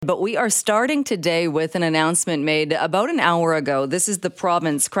But we are starting today with an announcement made about an hour ago. This is the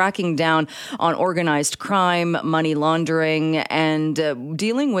province cracking down on organized crime, money laundering, and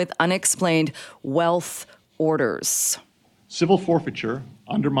dealing with unexplained wealth orders. Civil forfeiture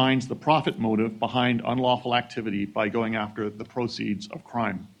undermines the profit motive behind unlawful activity by going after the proceeds of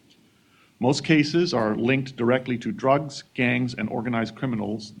crime. Most cases are linked directly to drugs, gangs, and organized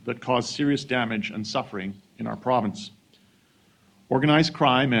criminals that cause serious damage and suffering in our province. Organized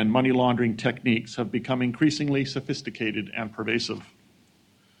crime and money laundering techniques have become increasingly sophisticated and pervasive.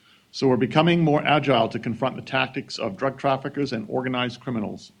 So we're becoming more agile to confront the tactics of drug traffickers and organized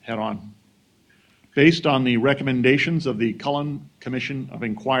criminals head on. Based on the recommendations of the Cullen Commission of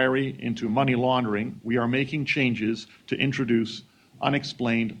Inquiry into Money Laundering, we are making changes to introduce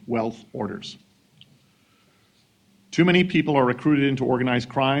unexplained wealth orders. Too many people are recruited into organized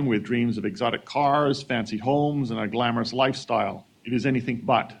crime with dreams of exotic cars, fancy homes, and a glamorous lifestyle. It is anything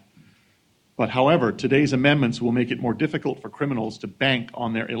but. However, today's amendments will make it more difficult for criminals to bank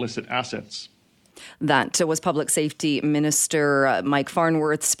on their illicit assets. That was Public Safety Minister Mike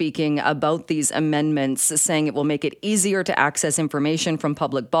Farnworth speaking about these amendments, saying it will make it easier to access information from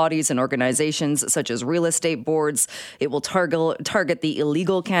public bodies and organizations such as real estate boards. It will target the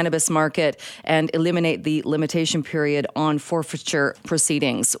illegal cannabis market and eliminate the limitation period on forfeiture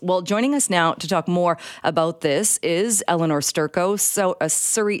proceedings. Well, joining us now to talk more about this is Elenore Sturko, a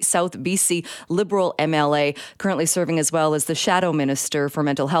Surrey South BC Liberal MLA, currently serving as well as the Shadow Minister for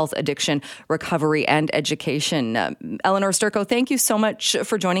Mental Health, Addiction, Recovery and Education. Elenore Sturko, thank you so much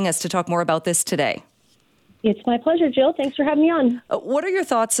for joining us to talk more about this today. It's my pleasure, Jill. Thanks for having me on. What are your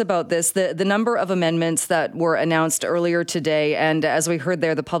thoughts about this, the number of amendments that were announced earlier today? And as we heard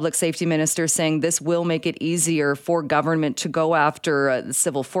there, the Public Safety Minister saying this will make it easier for government to go after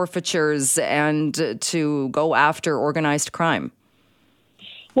civil forfeitures and to go after organized crime.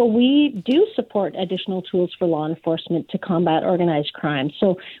 Well, we do support additional tools for law enforcement to combat organized crime.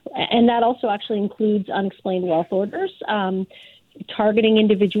 And that also actually includes unexplained wealth orders, targeting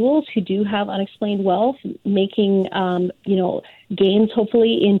individuals who do have unexplained wealth, making, gains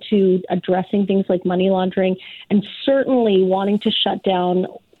hopefully into addressing things like money laundering, and certainly wanting to shut down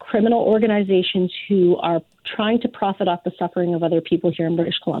criminal organizations who are trying to profit off the suffering of other people here in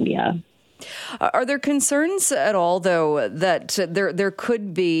British Columbia. Are there concerns at all, though, that there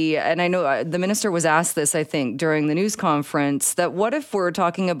could be, and I know the minister was asked this, I think, during the news conference, that what if we're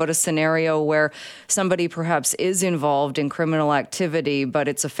talking about a scenario where somebody perhaps is involved in criminal activity, but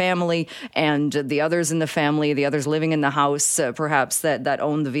it's a family and the others in the family, the others living in the house, perhaps that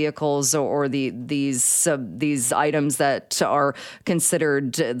own the vehicles or these items that are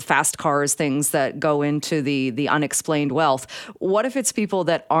considered fast cars, things that go into the unexplained wealth. What if it's people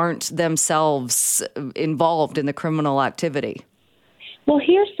that aren't themselves involved in the criminal activity? Well,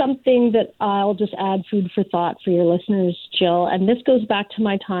 here's something that I'll just add food for thought for your listeners, Jill. And this goes back to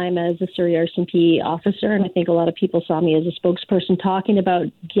my time as a Surrey RCMP officer. And I think a lot of people saw me as a spokesperson talking about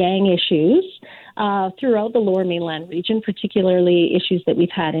gang issues throughout the Lower Mainland region, particularly issues that we've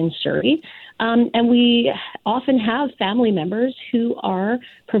had in Surrey. And we often have family members who are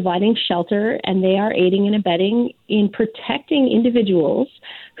providing shelter, and they are aiding and abetting in protecting individuals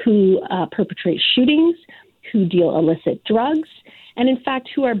who perpetrate shootings, who deal illicit drugs, and in fact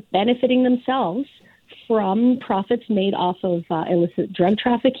who are benefiting themselves from profits made off of illicit drug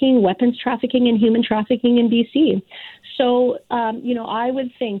trafficking, weapons trafficking, and human trafficking in BC. So, I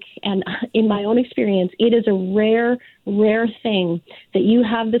would think, and in my own experience, it is a rare thing that you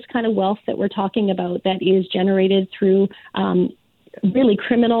have this kind of wealth that we're talking about that is generated through really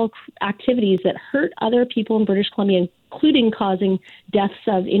criminal activities that hurt other people in British Columbia, including causing deaths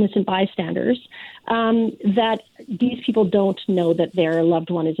of innocent bystanders, that these people don't know that their loved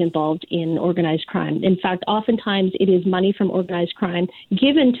one is involved in organized crime. In fact, oftentimes it is money from organized crime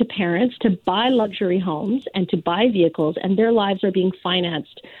given to parents to buy luxury homes and to buy vehicles, and their lives are being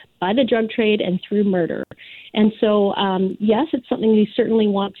financed by the drug trade and through murder. And so, yes, it's something we certainly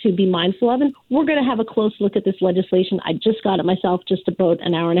want to be mindful of. And we're going to have a close look at this legislation. I just got it myself just about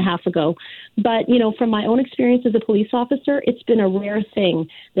an hour and a half ago. But, from my own experience as a police officer, it's been a rare thing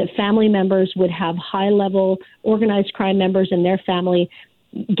that family members would have high-level organized crime members in their family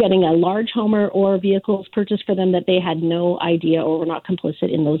getting a large home or vehicles purchased for them that they had no idea or were not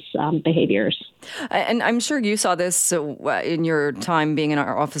complicit in those behaviors. And I'm sure you saw this in your time being an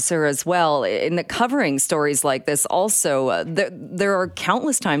officer as well, in the covering stories like this also. There are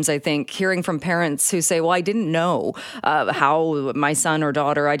countless times, I think, hearing from parents who say, well, I didn't know how my son or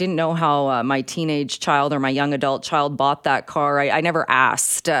daughter, I didn't know how my teenage child or my young adult child bought that car. I never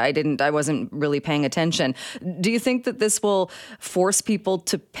asked. I wasn't really paying attention. Do you think that this will force people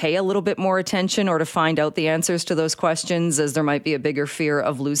to pay a little bit more attention or to find out the answers to those questions, as there might be a bigger fear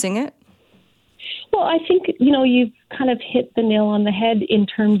of losing it? Well, I think, you've kind of hit the nail on the head in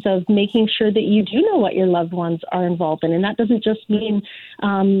terms of making sure that you do know what your loved ones are involved in. And that doesn't just mean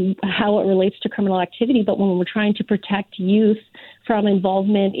how it relates to criminal activity, but when we're trying to protect youth from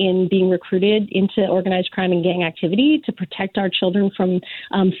involvement in being recruited into organized crime and gang activity, to protect our children from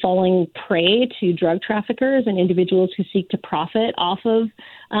falling prey to drug traffickers and individuals who seek to profit off of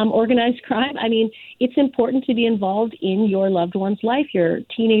organized crime. I mean, it's important to be involved in your loved one's life, your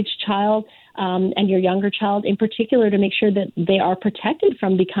teenage child, and your younger child in particular, to make sure that they are protected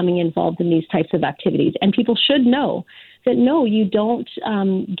from becoming involved in these types of activities. And people should know that, no, you don't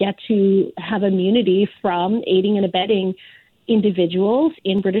get to have immunity from aiding and abetting individuals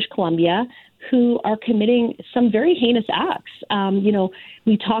in British Columbia who are committing some very heinous acts.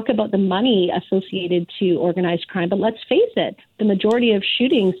 We talk about the money associated to organized crime, but let's face it, the majority of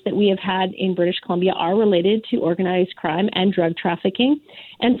shootings that we have had in British Columbia are related to organized crime and drug trafficking.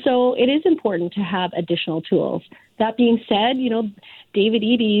 And so it is important to have additional tools. That being said, David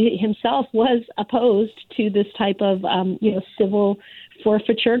Eby himself was opposed to this type of, civil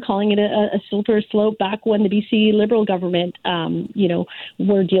forfeiture, calling it a slippery slope back when the BC Liberal government,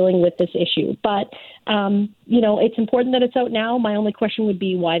 were dealing with this issue. But, it's important that it's out now. My only question would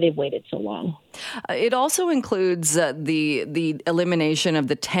be why they've waited so long. It also includes the elimination of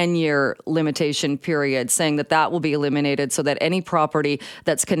the 10-year limitation period, saying that will be eliminated so that any property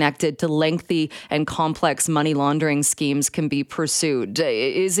that's connected to lengthy and complex money laundering schemes can be pursued.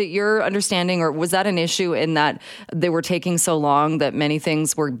 Is it your understanding, or was that an issue in that they were taking so long that many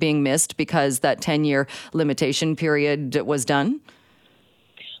things were being missed because that 10-year limitation period was done?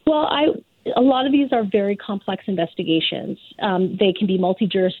 Well, a lot of these are very complex investigations. They can be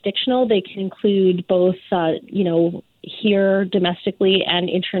multi-jurisdictional. They can include both, here domestically and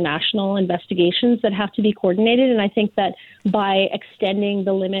international investigations that have to be coordinated. And I think that by extending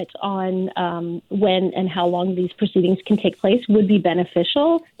the limit on when and how long these proceedings can take place would be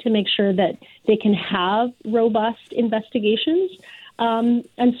beneficial to make sure that they can have robust investigations.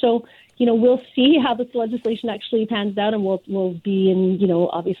 And so, we'll see how this legislation actually pans out, and we'll be in,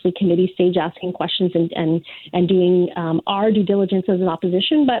 obviously committee stage asking questions and doing our due diligence as an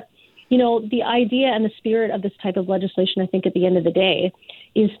opposition. But, the idea and the spirit of this type of legislation, I think at the end of the day,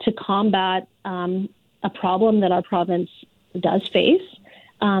 is to combat a problem that our province does face,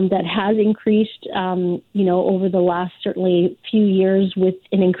 that has increased, over the last certainly few years with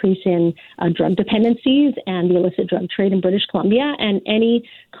an increase in drug dependencies and the illicit drug trade in British Columbia, and any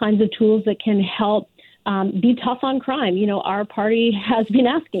kinds of tools that can help be tough on crime. Our party has been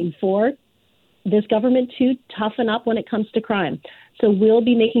asking for this government to toughen up when it comes to crime. So we'll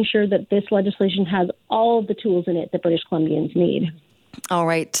be making sure that this legislation has all the tools in it that British Columbians need. All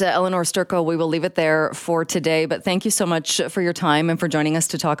right, Elenore Sturko, we will leave it there for today, but thank you so much for your time and for joining us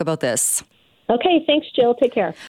to talk about this. Okay, thanks, Jill. Take care.